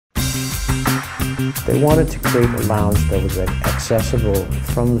They wanted to create a lounge that was accessible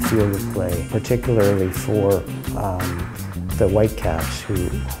from the field of play, particularly for the Whitecaps who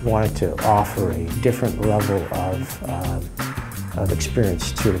wanted to offer a different level of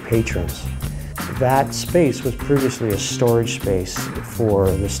experience to the patrons. That space was previously a storage space for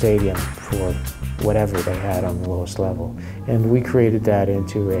the stadium for whatever they had on the lowest level. And we created that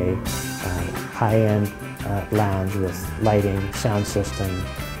into a high-end lounge with lighting, sound system,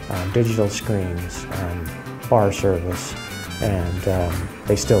 digital screens, bar service, and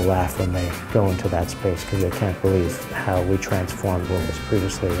they still laugh when they go into that space because they can't believe how we transformed what was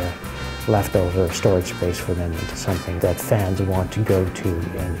previously a leftover storage space for them into something that fans want to go to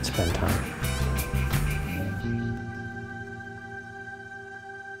and spend time.